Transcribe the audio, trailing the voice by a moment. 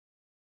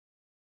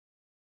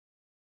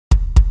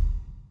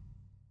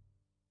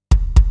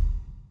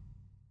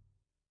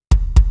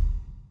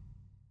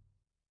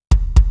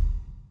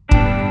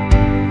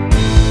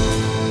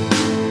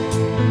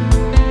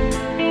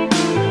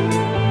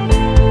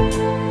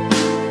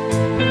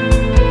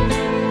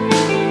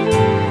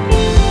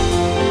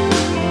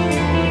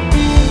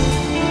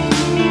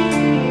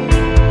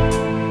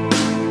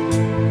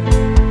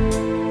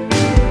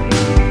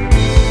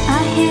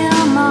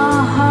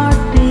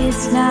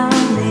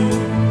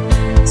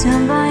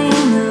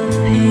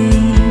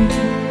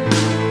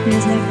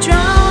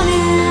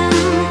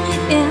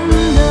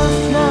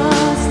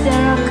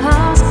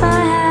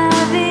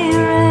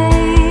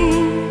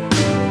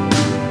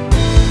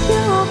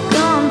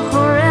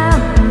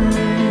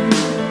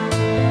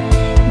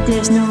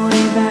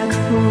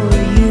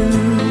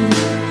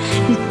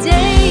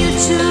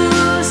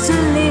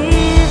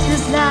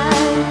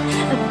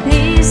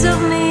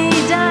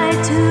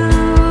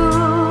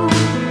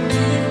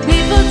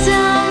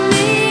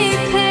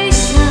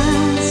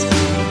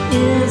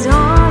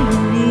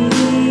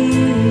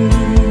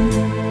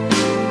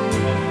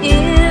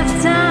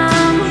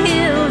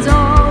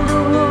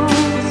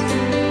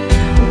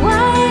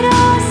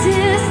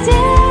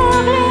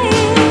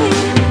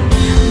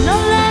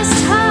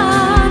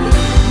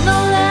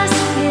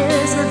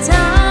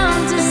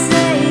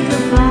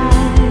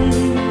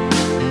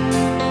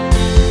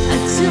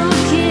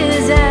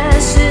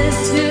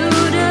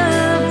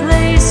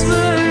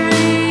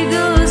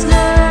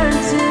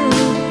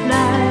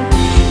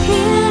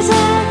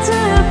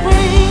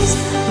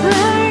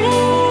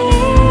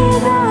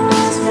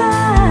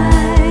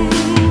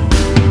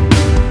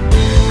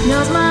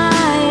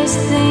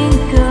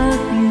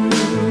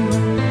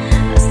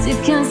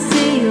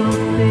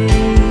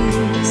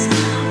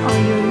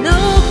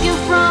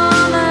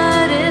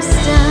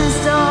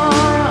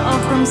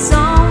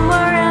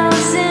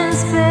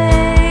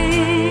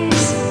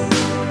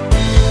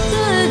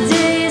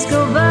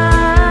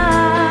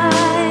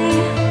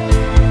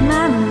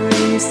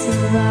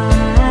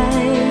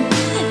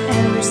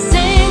Every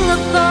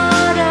single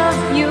thought of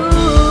you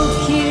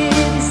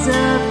keeps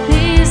a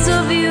piece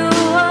of you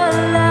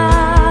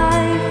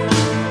alive.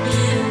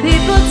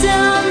 People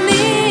tell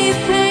me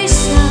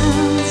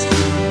patience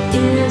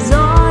is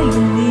all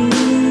you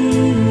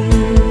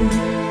need.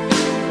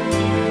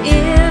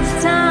 If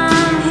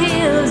time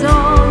heals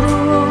all the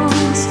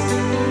wounds,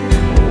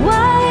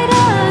 why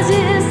does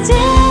it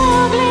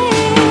still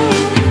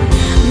bleed?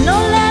 No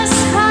less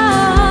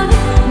hug,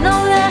 no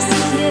less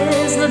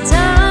kiss, no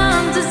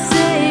time to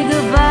say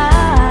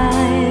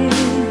goodbye.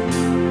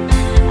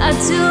 I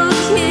took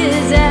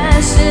his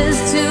ashes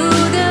to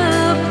the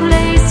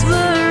place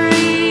where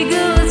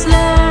eagles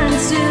learn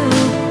to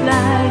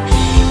fly.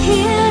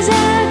 Here's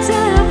at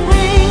the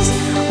place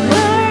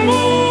where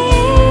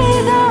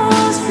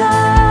eagles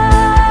fly.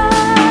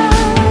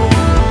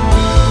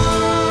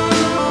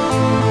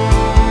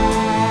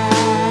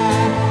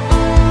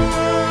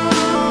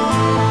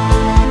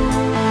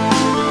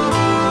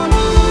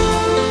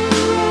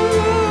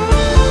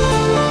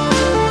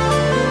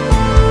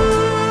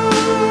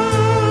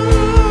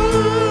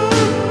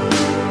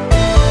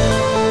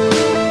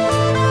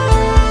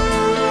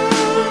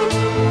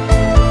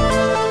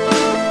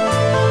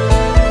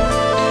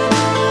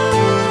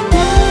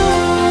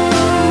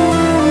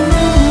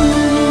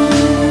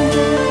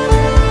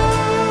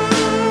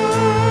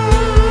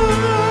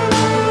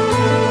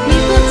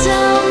 People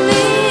tell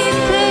me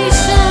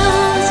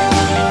patience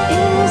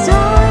is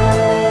all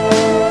you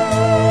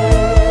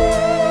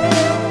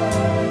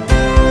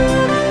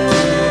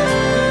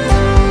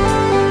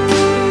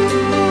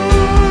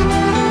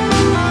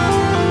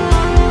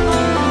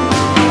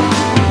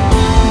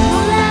No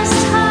less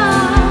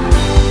hug,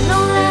 no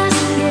less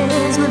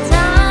kiss, no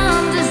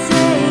time to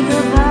say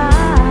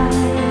goodbye.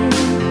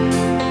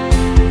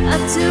 I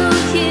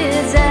took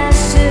his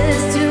ashes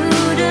to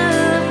the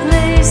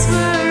place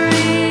where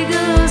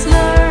eagles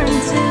learn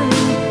to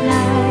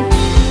fly.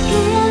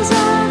 Here's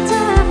at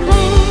the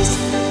place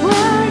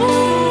where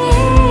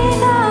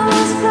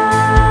eagles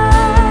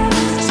fly.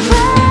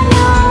 Spread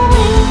your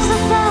wings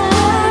and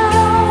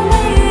fly.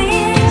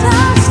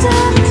 Touch the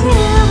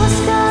clear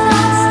sky.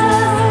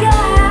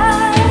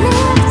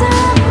 Lift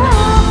up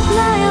up,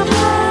 fly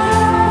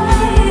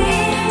away.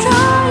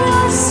 Draw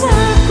your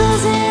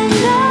circles in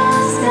the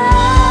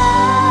sky.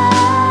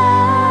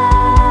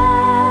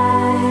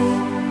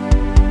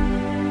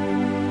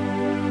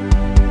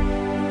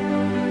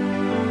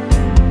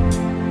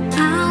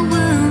 I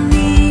will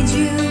meet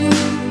you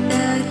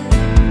at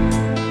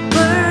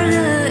where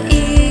the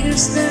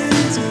eagles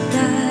learn to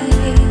fly.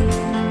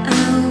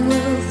 I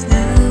will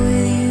fly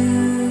with you.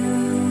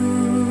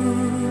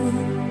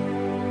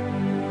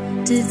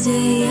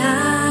 Today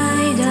I